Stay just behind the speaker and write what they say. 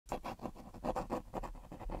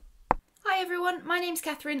everyone, my name's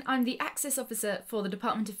Kathryn. I'm the Access Officer for the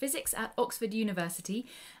Department of Physics at Oxford University,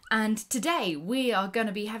 and today we are going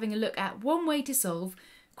to be having a look at one way to solve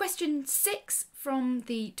question 6 from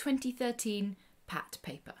the 2013 PAT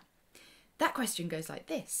paper. That question goes like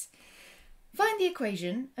this. Find the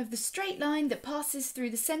equation of the straight line that passes through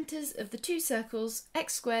the centres of the two circles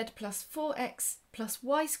x squared plus 4x plus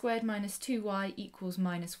y squared minus 2y equals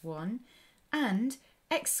minus 1 and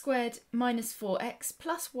x squared minus 4x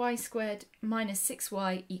plus y squared minus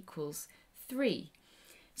 6y equals 3.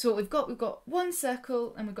 So what we've got one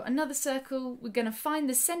circle and we've got another circle. We're going to find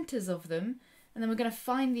the centres of them and then we're going to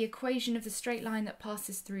find the equation of the straight line that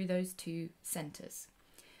passes through those two centres.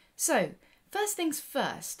 So first things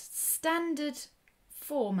first, standard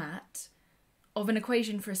format of an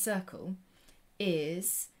equation for a circle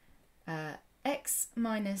is x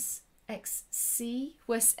minus xc,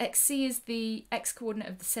 where xc is the x-coordinate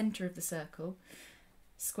of the centre of the circle,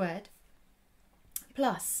 squared,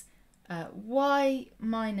 plus y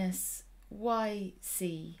minus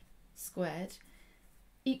yc squared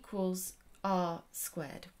equals r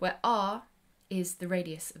squared, where r is the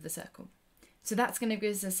radius of the circle. So that's going to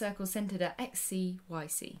give us a circle centred at xc,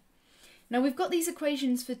 yc. Now we've got these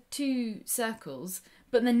equations for two circles,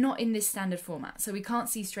 but they're not in this standard format, so we can't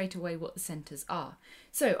see straight away what the centres are.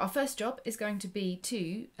 So our first job is going to be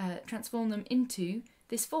to transform them into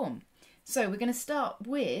this form. So we're going to start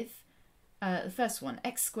with the first one,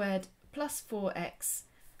 x squared plus 4x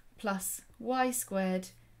plus y squared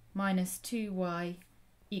minus 2y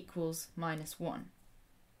equals minus 1.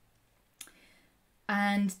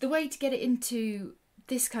 And the way to get it into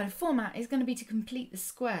this kind of format is going to be to complete the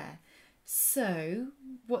square. So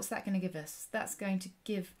what's that going to give us? That's going to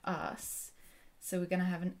give us, so we're going to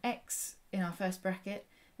have an x in our first bracket,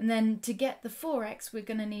 and then to get the 4x we're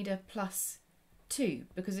going to need a plus 2,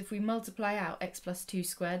 because if we multiply out x plus 2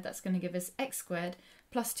 squared, that's going to give us x squared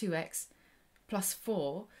plus 2x plus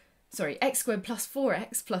 4, sorry, x squared plus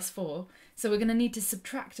 4x plus 4, so we're going to need to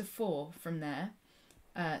subtract a 4 from there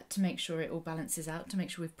to make sure it all balances out, to make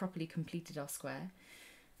sure we've properly completed our square.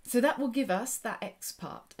 So that will give us that x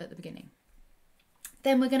part at the beginning.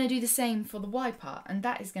 Then we're going to do the same for the y part, and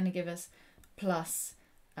that is going to give us plus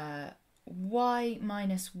y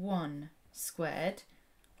minus 1 squared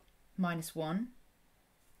minus 1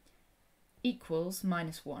 equals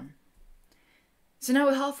minus 1. So now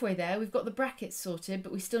we're halfway there. We've got the brackets sorted,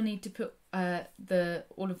 but we still need to put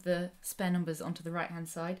all of the spare numbers onto the right hand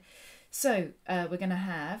side. So we're going to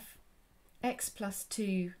have x plus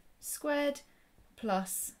 2 squared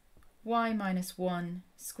plus y minus 1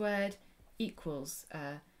 squared equals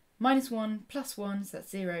minus 1 plus 1, so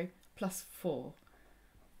that's 0, plus 4.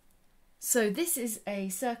 So this is a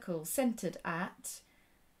circle centred at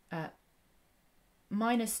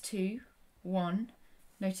minus 2, 1,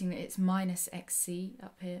 noting that it's minus xc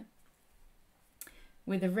up here,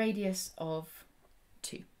 with a radius of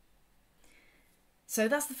 2. So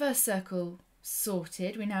that's the first circle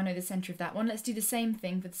sorted. We now know the centre of that one. Let's do the same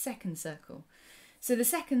thing for the second circle. So the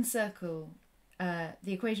second circle,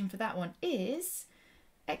 the equation for that one is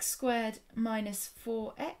x squared minus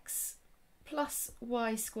 4x plus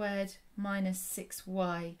y squared minus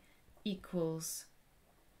 6y equals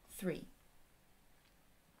 3.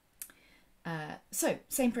 So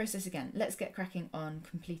same process again. Let's get cracking on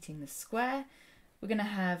completing the square. We're going to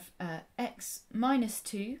have x minus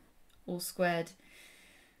 2 all squared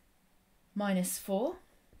minus 4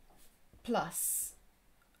 plus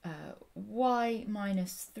y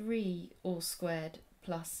minus 3 all squared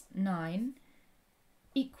plus 9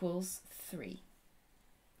 equals 3.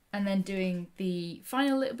 And then doing the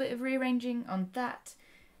final little bit of rearranging on that.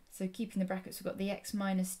 So keeping the brackets, we've got the x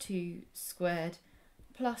minus 2 squared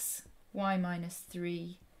plus y minus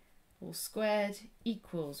 3 all squared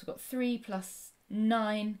equals, we've got 3 plus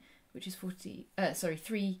 9, which is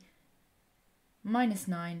 3 minus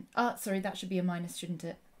 9. Sorry, that should be a minus, shouldn't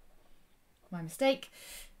it? My mistake.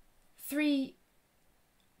 3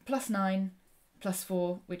 plus 9 plus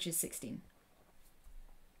 4, which is 16.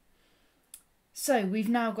 So we've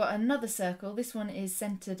now got another circle. This one is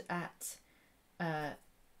centred at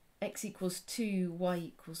x equals 2, y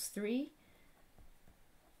equals 3.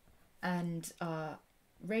 And our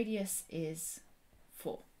radius is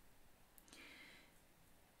 4.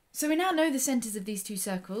 So we now know the centres of these two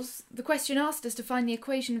circles. The question asked us to find the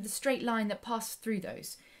equation of the straight line that passed through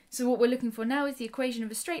those. So what we're looking for now is the equation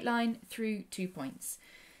of a straight line through 2 points.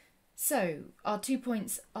 So our 2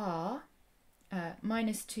 points are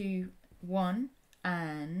minus 2, 1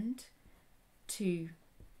 and 2,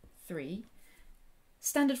 3.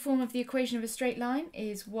 Standard form of the equation of a straight line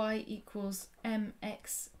is y equals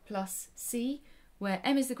mx plus c, where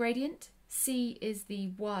m is the gradient, C is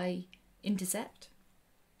the y-intercept.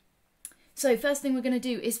 So first thing we're going to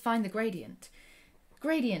do is find the gradient.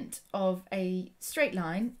 Gradient of a straight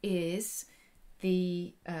line is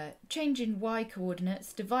the change in y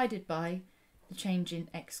coordinates divided by the change in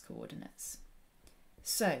x coordinates.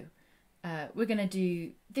 So we're going to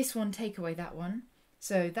do this one, take away that one.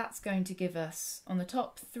 So that's going to give us on the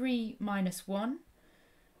top 3 minus 1,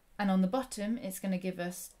 and on the bottom it's going to give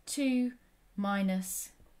us 2 minus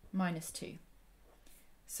 2.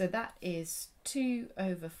 So that is 2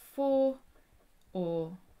 over 4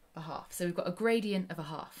 or a half. So we've got a gradient of a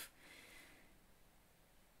half.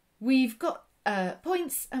 We've got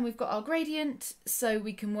points and we've got our gradient, so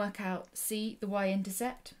we can work out C, the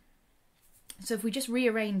y-intercept. So if we just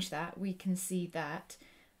rearrange that, we can see that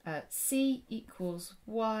C equals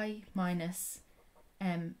y minus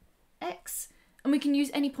mx, and we can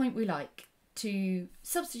use any point we like to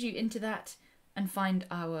substitute into that and find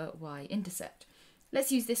our y-intercept.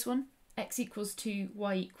 Let's use this one, x equals 2,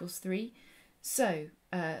 y equals 3. So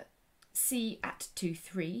C at 2,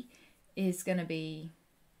 3 is going to be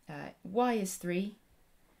y is 3,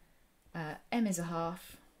 m is a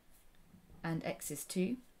half, and x is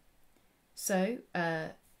 2. So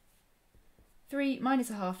 3 minus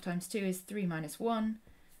a half times 2 is 3 minus 1,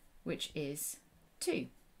 which is 2.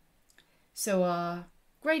 So our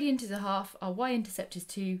gradient is a half, our y-intercept is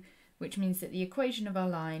 2, which means that the equation of our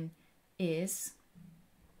line is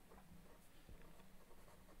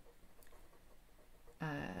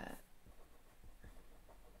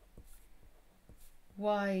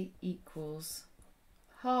y equals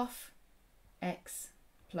half x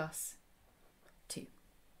plus 2.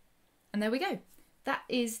 And there we go. That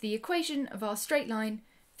is the equation of our straight line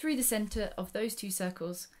through the centre of those two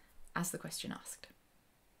circles as the question asked.